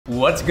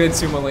What's good,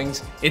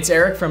 Sumolings? It's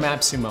Eric from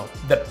AppSumo,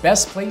 the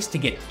best place to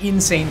get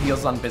insane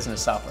deals on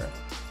business software.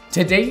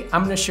 Today,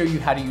 I'm going to show you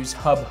how to use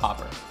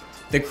Hubhopper,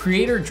 the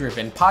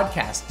creator-driven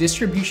podcast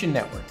distribution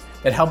network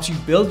that helps you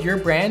build your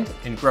brand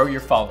and grow your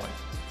following.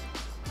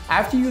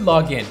 After you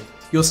log in,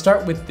 you'll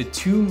start with the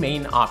two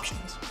main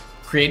options: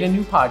 create a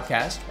new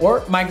podcast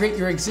or migrate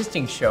your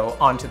existing show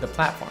onto the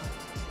platform.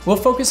 We'll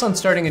focus on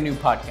starting a new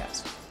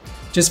podcast.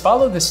 Just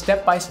follow the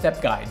step-by-step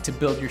guide to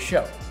build your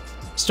show.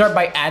 Start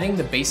by adding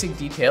the basic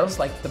details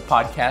like the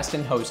podcast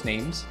and host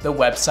names, the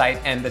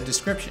website, and the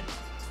description.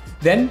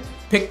 Then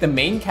pick the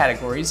main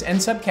categories and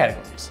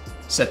subcategories.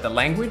 Set the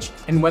language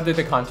and whether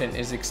the content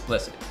is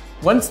explicit.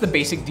 Once the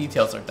basic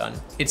details are done,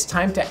 it's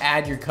time to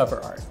add your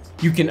cover art.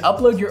 You can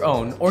upload your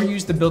own or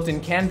use the built-in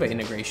Canva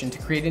integration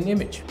to create an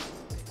image.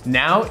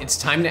 Now it's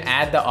time to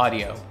add the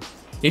audio.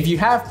 If you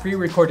have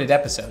pre-recorded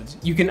episodes,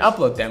 you can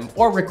upload them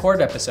or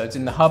record episodes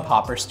in the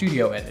Hubhopper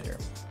Studio Editor.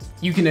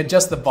 You can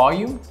adjust the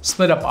volume,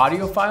 split up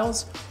audio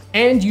files,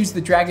 and use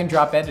the drag and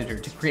drop editor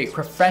to create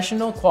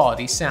professional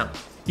quality sound.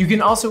 You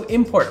can also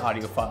import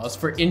audio files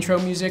for intro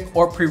music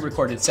or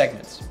pre-recorded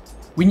segments.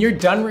 When you're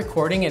done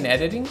recording and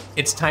editing,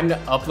 it's time to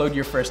upload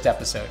your first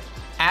episode.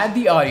 Add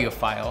the audio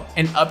file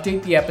and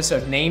update the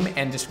episode name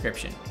and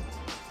description.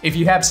 If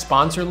you have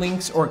sponsor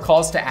links or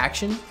calls to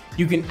action,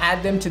 you can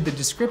add them to the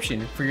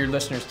description for your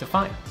listeners to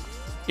find.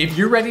 If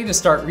you're ready to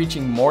start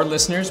reaching more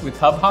listeners with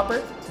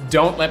Hubhopper,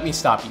 don't let me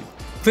stop you.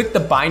 Click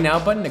the Buy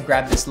Now button to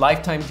grab this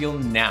lifetime deal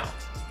now.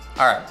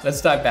 All right,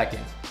 let's dive back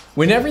in.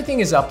 When everything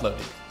is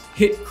uploaded,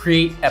 hit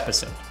Create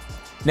Episode.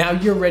 Now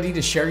you're ready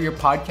to share your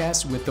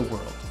podcast with the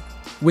world.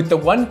 With the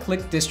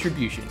one-click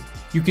distribution,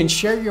 you can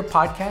share your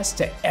podcast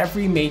to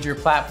every major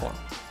platform,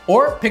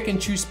 or pick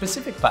and choose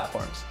specific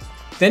platforms.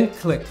 Then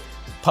click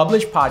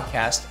Publish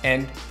Podcast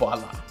and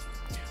voila.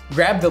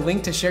 Grab the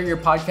link to share your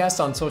podcast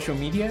on social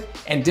media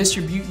and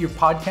distribute your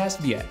podcast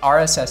via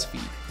RSS feed,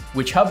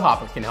 which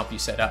Hubhopper can help you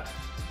set up.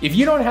 If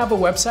you don't have a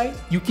website,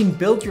 you can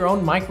build your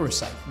own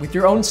microsite with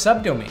your own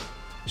subdomain.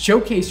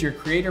 Showcase your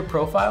creator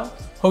profile,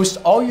 host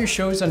all your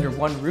shows under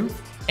one roof,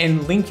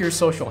 and link your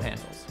social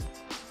handles.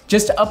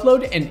 Just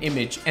upload an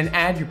image and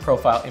add your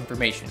profile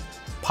information,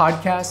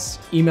 podcasts,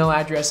 email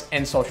address,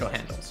 and social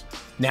handles.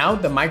 Now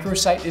the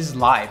microsite is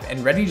live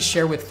and ready to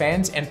share with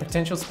fans and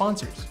potential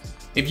sponsors.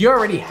 If you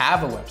already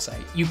have a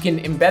website, you can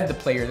embed the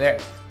player there.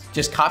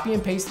 Just copy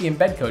and paste the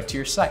embed code to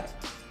your site.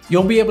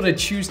 You'll be able to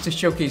choose to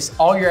showcase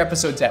all your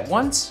episodes at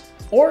once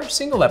or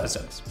single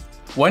episodes.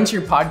 Once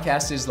your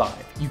podcast is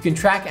live, you can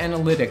track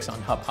analytics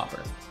on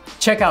Hubhopper.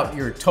 Check out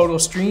your total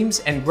streams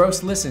and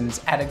gross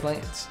listens at a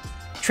glance.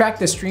 Track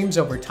the streams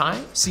over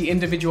time, see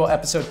individual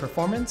episode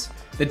performance,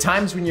 the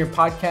times when your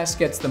podcast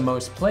gets the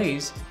most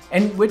plays,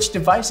 and which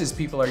devices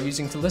people are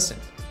using to listen.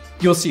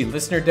 You'll see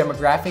listener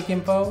demographic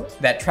info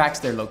that tracks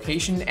their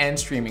location and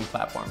streaming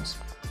platforms.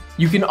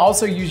 You can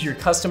also use your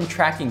custom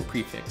tracking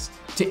prefix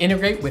to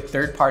integrate with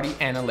third-party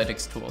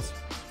analytics tools.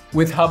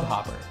 With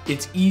Hubhopper,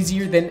 it's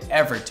easier than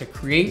ever to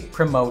create,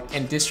 promote,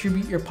 and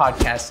distribute your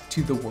podcast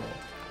to the world.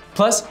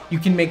 Plus, you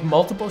can make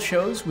multiple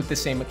shows with the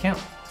same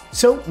account.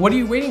 So what are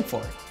you waiting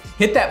for?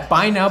 Hit that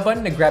Buy Now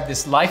button to grab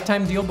this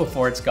lifetime deal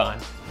before it's gone.